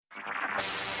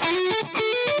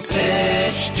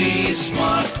HT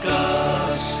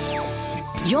Smartcast.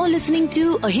 You're listening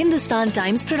to a Hindustan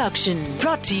Times production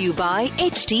brought to you by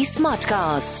HT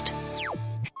Smartcast.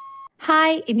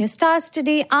 Hi, in your stars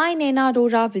today, I, Naina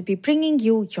Arora, will be bringing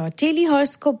you your daily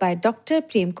horoscope by Dr.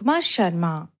 Prem Kumar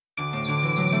Sharma.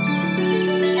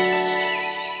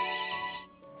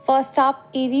 First up,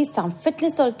 Aries, some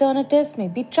fitness alternatives may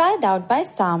be tried out by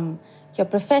some. Your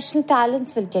professional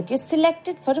talents will get you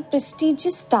selected for a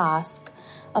prestigious task.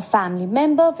 A family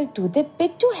member will do their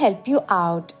bit to help you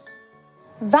out.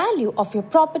 Value of your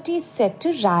property is set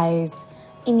to rise.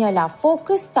 In your love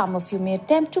focus, some of you may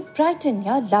attempt to brighten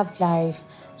your love life.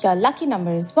 Your lucky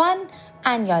number is 1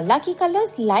 and your lucky color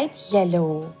is light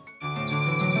yellow.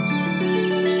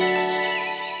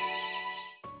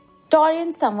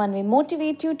 Taurus, someone may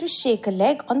motivate you to shake a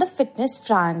leg on the fitness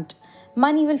front.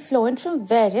 Money will flow in from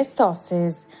various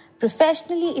sources.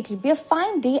 Professionally, it will be a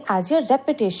fine day as your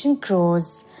reputation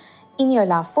grows. In your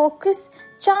love focus,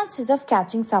 chances of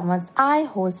catching someone's eye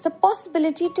holds the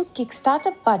possibility to kickstart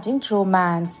a budding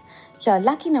romance. Your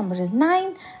lucky number is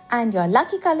 9 and your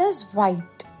lucky color is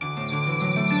white.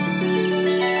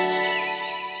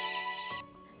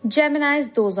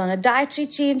 Geminis, those on a dietary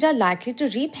change are likely to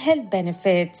reap health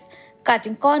benefits.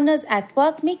 Cutting corners at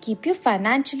work may keep you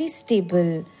financially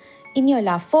stable. In your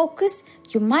love focus,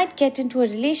 you might get into a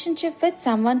relationship with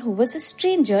someone who was a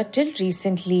stranger till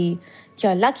recently.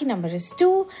 Your lucky number is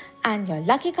 2 and your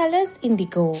lucky color is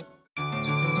indigo.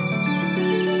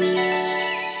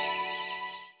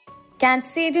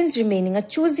 Cancerians, remaining a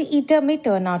choosy eater may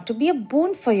turn out to be a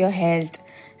boon for your health.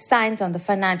 Signs on the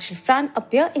financial front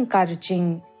appear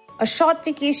encouraging. A short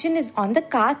vacation is on the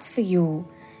cards for you.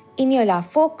 In your love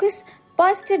focus,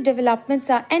 positive developments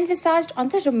are envisaged on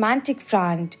the romantic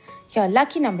front. Your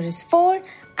lucky number is 4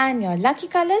 and your lucky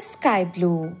color is sky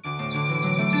blue.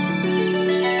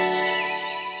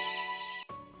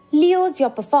 Leos, your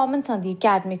performance on the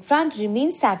academic front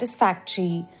remains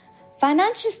satisfactory.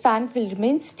 Financial front will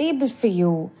remain stable for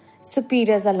you.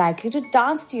 Superiors are likely to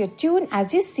dance to your tune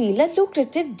as you seal a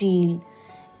lucrative deal.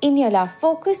 In your love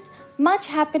focus, much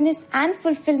happiness and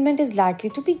fulfillment is likely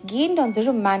to be gained on the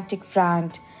romantic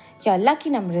front. Your lucky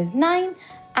number is 9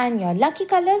 and your lucky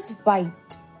color is white.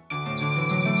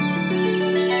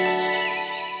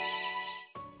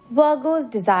 Virgo's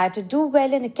desire to do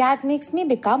well in academics may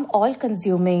become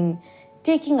all-consuming.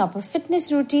 Taking up a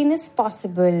fitness routine is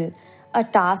possible. A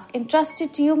task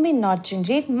entrusted to you may not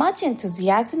generate much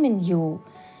enthusiasm in you.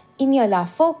 In your love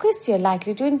focus, you're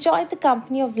likely to enjoy the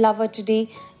company of lover today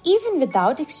even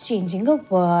without exchanging a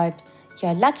word.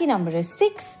 Your lucky number is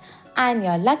 6 and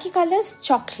your lucky color is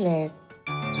chocolate.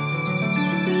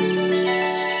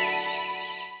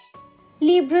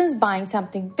 Librans, buying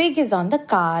something big is on the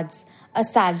cards. A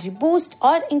salary boost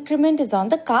or increment is on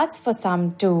the cards for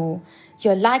some too.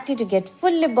 You're likely to get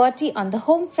full liberty on the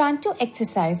home front to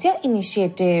exercise your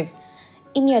initiative.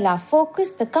 In your love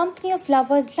focus, the company of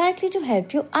lovers is likely to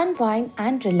help you unwind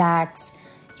and relax.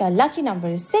 Your lucky number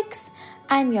is 6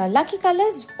 and your lucky color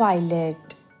is violet.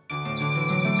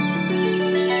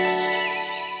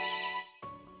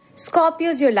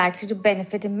 Scorpios, you're likely to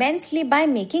benefit immensely by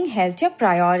making health your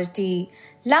priority.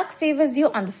 Luck favors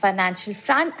you on the financial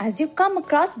front as you come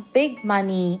across big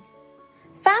money.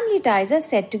 Family ties are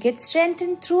said to get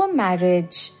strengthened through a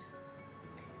marriage.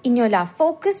 In your love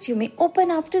focus, you may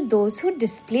open up to those who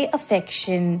display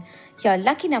affection. Your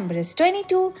lucky number is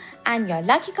 22 and your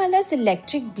lucky color is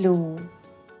electric blue.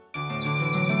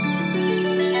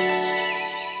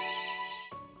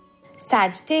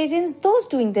 Sagittarians, those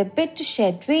doing their bit to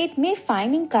shed weight may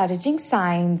find encouraging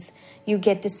signs. You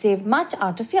get to save much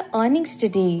out of your earnings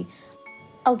today.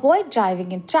 Avoid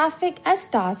driving in traffic as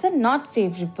stars are not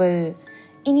favorable.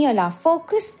 In your love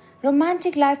focus,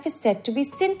 romantic life is said to be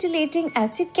scintillating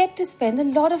as you get to spend a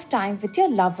lot of time with your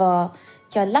lover.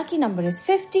 Your lucky number is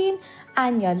 15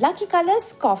 and your lucky color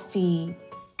is coffee.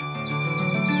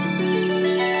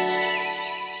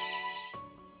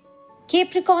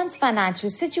 Capricorn's financial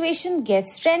situation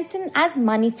gets strengthened as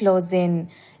money flows in.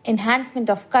 Enhancement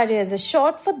of career is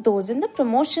assured for those in the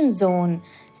promotion zone.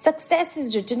 Success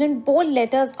is written in bold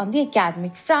letters on the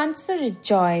academic front, so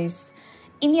rejoice.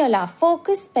 In your love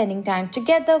focus, spending time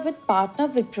together with partner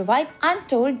will provide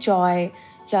untold joy.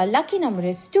 Your lucky number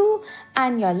is 2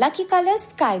 and your lucky color is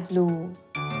sky blue.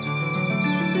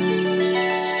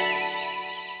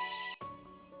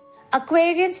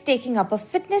 Aquarians, taking up a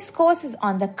fitness course is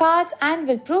on the cards and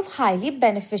will prove highly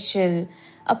beneficial.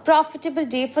 A profitable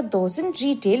day for those in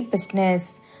retail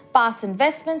business. Past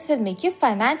investments will make you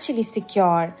financially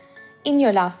secure. In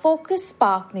your love focus,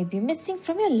 spark may be missing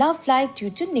from your love life due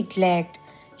to neglect.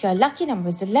 Your lucky number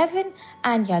is 11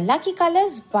 and your lucky color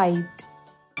is white.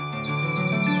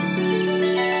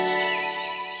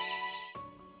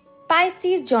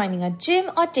 Pisces, joining a gym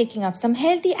or taking up some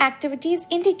healthy activities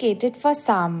indicated for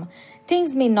some.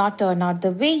 Things may not turn out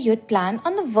the way you'd planned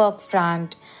on the work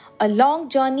front. A long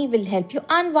journey will help you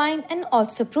unwind and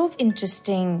also prove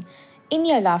interesting. In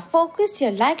your love focus,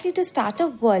 you're likely to start a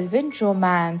whirlwind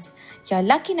romance. Your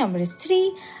lucky number is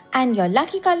 3 and your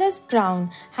lucky color is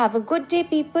brown. Have a good day,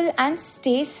 people, and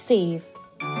stay safe.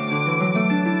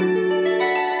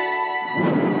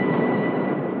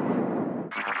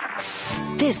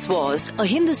 This was a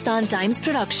Hindustan Times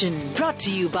production brought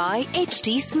to you by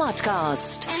HT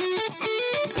Smartcast.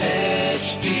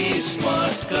 HT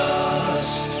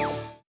Smartcast.